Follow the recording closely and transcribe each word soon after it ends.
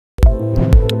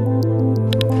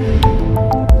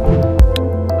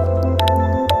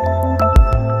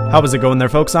How's it going there,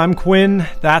 folks? I'm Quinn,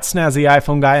 that's Snazzy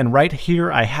iPhone Guy, and right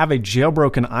here I have a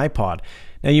jailbroken iPod.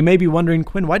 Now you may be wondering,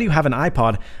 Quinn, why do you have an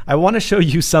iPod? I want to show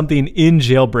you something in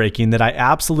Jailbreaking that I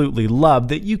absolutely love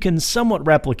that you can somewhat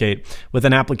replicate with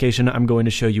an application I'm going to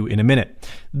show you in a minute.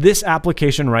 This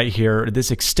application right here,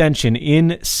 this extension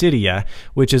in Cydia,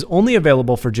 which is only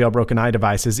available for jailbroken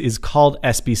iDevices, is called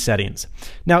SBSettings.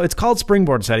 Now it's called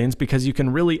Springboard Settings because you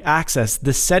can really access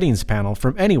the settings panel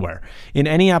from anywhere. In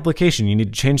any application, you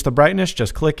need to change the brightness,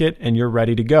 just click it and you're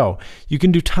ready to go. You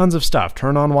can do tons of stuff,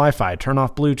 turn on Wi-Fi, turn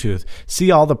off Bluetooth,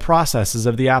 see all the processes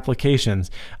of the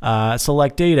applications,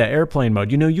 select data, airplane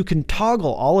mode. You know, you can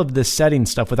toggle all of this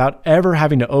settings stuff without ever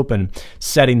having to open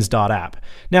settings.app.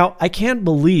 Now, I can't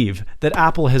believe that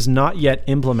Apple has not yet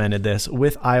implemented this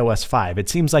with iOS 5. It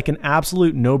seems like an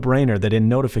absolute no-brainer that in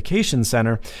Notification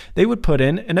Center, they would put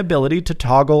in an ability to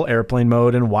toggle airplane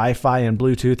mode and Wi-Fi and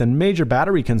Bluetooth and major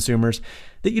battery consumers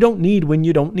that you don't need when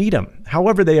you don't need them.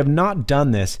 However, they have not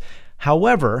done this.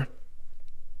 However,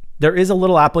 there is a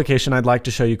little application I'd like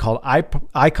to show you called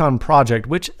IconProject,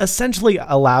 which essentially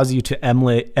allows you to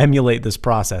emulate this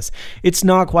process. It's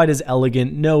not quite as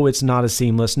elegant. No, it's not as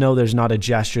seamless. No, there's not a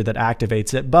gesture that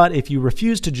activates it. But if you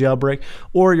refuse to jailbreak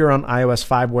or you're on iOS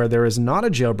 5 where there is not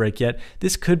a jailbreak yet,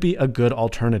 this could be a good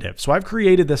alternative. So I've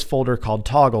created this folder called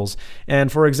toggles.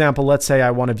 And for example, let's say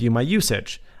I want to view my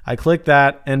usage. I click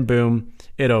that and boom,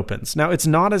 it opens. Now it's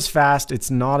not as fast, it's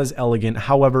not as elegant,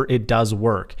 however, it does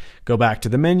work. Go back to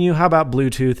the menu, how about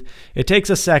Bluetooth? It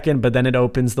takes a second, but then it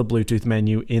opens the Bluetooth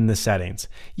menu in the settings.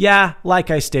 Yeah,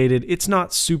 like I stated, it's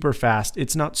not super fast,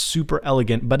 it's not super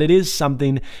elegant, but it is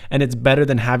something, and it's better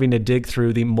than having to dig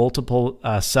through the multiple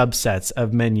subsets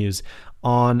of menus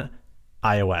on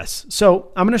iOS.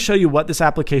 So I'm going to show you what this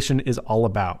application is all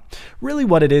about. Really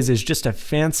what it is just a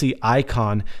fancy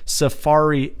icon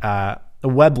Safari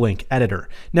web link editor.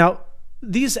 Now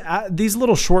these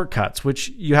little shortcuts which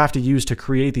you have to use to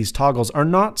create these toggles are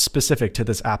not specific to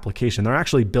this application. They're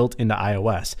actually built into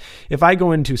iOS. If I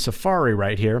go into Safari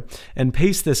right here and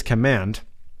paste this command,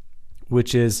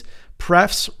 which is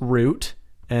prefs root,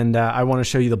 and I want to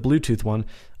show you the Bluetooth one,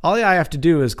 all I have to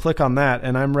do is click on that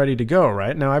and I'm ready to go,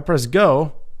 right? Now I press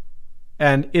go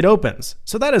and it opens.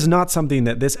 So that is not something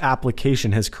that this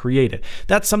application has created.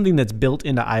 That's something that's built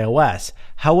into iOS.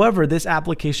 However, this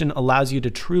application allows you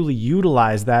to truly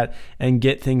utilize that and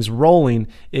get things rolling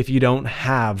if you don't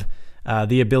have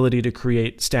the ability to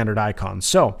create standard icons.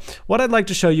 So what I'd like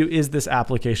to show you is this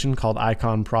application called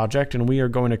IconProject, and we are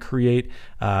going to create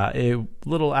a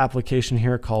little application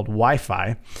here called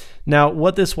Wi-Fi. Now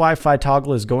what this Wi-Fi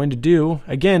toggle is going to do,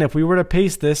 again, if we were to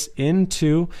paste this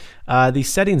into the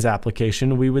settings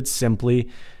application, we would simply,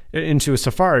 into a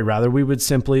Safari rather, we would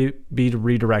simply be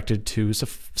redirected to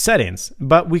settings.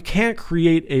 But we can't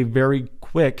create a very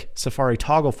quick Safari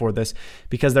toggle for this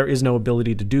because there is no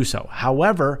ability to do so.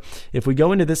 However, if we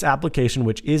go into this application,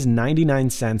 which is 99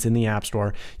 cents in the App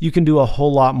Store, you can do a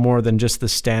whole lot more than just the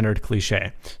standard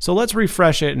cliche. So let's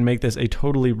refresh it and make this a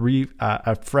totally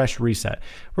a fresh reset.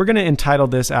 We're going to entitle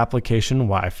this application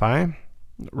Wi-Fi,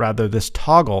 rather this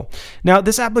toggle. Now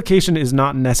this application is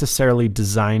not necessarily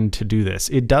designed to do this.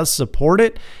 It does support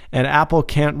it, and Apple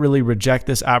can't really reject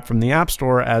this app from the App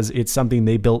Store as it's something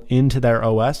they built into their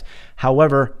OS.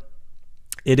 However,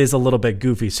 it is a little bit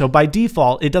goofy. So by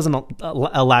default, it doesn't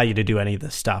allow you to do any of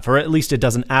this stuff, or at least it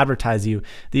doesn't advertise you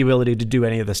the ability to do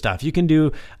any of this stuff. You can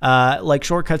do like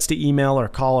shortcuts to email or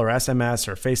call or SMS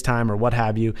or FaceTime or what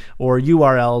have you, or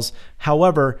URLs.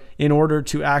 However, in order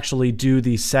to actually do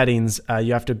these settings,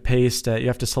 you have to paste, you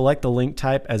have to select the link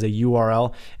type as a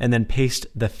URL and then paste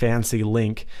the fancy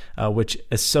link, which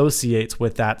associates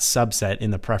with that subset in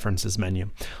the preferences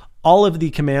menu. All of the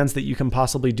commands that you can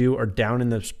possibly do are down in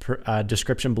the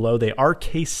description below. They are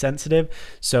case sensitive,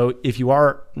 so if you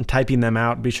are typing them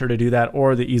out, be sure to do that,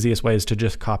 or the easiest way is to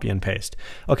just copy and paste.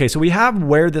 Okay, so we have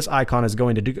where this icon is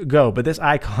going to go, but this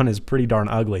icon is pretty darn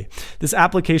ugly. This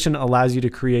application allows you to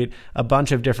create a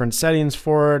bunch of different settings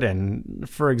for it, and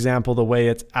for example, the way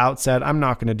it's outset, I'm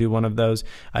not going to do one of those.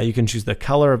 You can choose the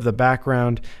color of the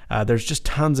background. There's just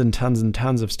tons and tons and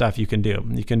tons of stuff you can do.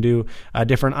 You can do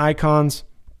different icons.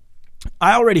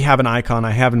 I already have an icon I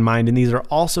have in mind, and these are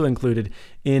also included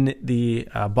in the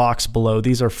box below.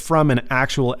 These are from an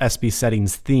actual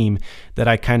SBSettings theme that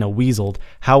I kind of weaseled.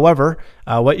 However,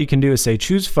 what you can do is say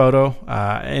choose photo.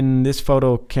 In this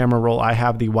photo camera roll, I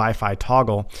have the Wi-Fi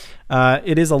toggle.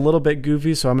 It is a little bit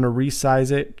goofy, so I'm going to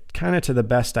resize it kind of to the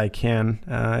best I can.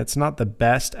 It's not the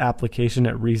best application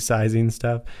at resizing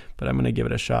stuff, but I'm going to give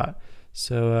it a shot.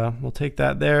 So we'll take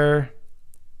that there.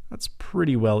 That's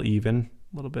pretty well even,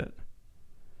 a little bit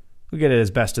I'll get it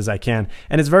as best as I can.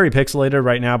 And it's very pixelated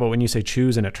right now, but when you say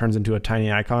choose and it turns into a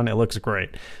tiny icon, it looks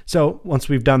great. So once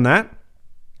we've done that,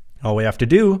 all we have to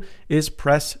do is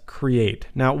press create.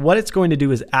 Now, what it's going to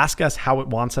do is ask us how it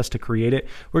wants us to create it.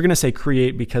 We're going to say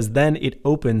create because then it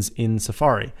opens in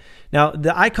Safari. Now,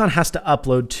 the icon has to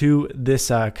upload to this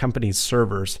company's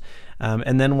servers.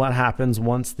 And then what happens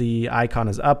once the icon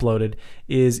is uploaded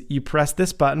is you press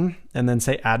this button and then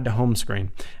say add to home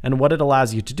screen. And what it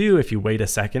allows you to do, if you wait a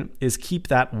second, is keep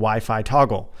that Wi-Fi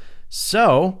toggle.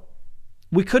 So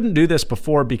we couldn't do this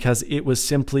before because it was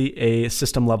simply a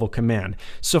system level command.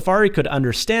 Safari could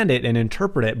understand it and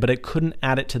interpret it, but it couldn't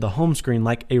add it to the home screen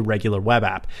like a regular web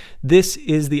app. This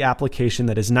is the application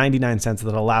that is 99 cents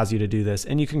that allows you to do this,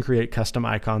 and you can create custom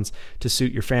icons to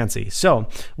suit your fancy. So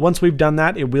once we've done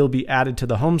that, it will be added to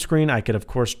the home screen. I could of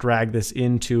course drag this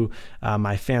into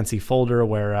my fancy folder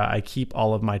where I keep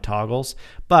all of my toggles.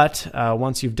 But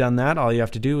once you've done that, all you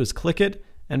have to do is click it,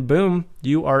 and boom,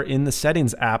 you are in the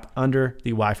settings app under the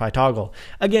Wi-Fi toggle.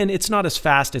 Again, it's not as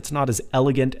fast, it's not as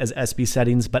elegant as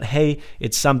SBSettings, but hey,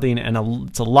 it's something, and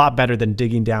it's a lot better than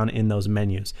digging down in those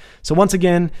menus. So once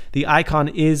again, the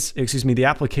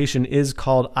application is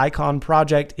called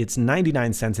IconProject. It's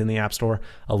 99 cents in the App Store.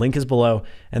 A link is below,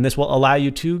 and this will allow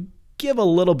you to give a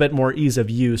little bit more ease of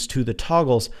use to the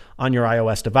toggles on your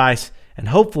iOS device. And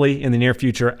hopefully in the near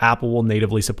future, Apple will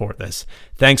natively support this.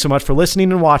 Thanks so much for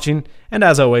listening and watching. And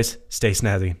as always, stay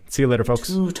snazzy. See you later, folks.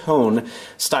 Two-tone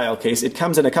style case. It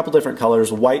comes in a couple different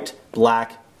colors: white,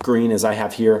 black, green, as I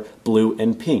have here, blue,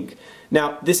 and pink.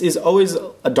 Now, this is always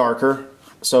a darker.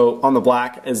 So on the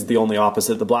black is the only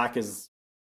opposite. The black is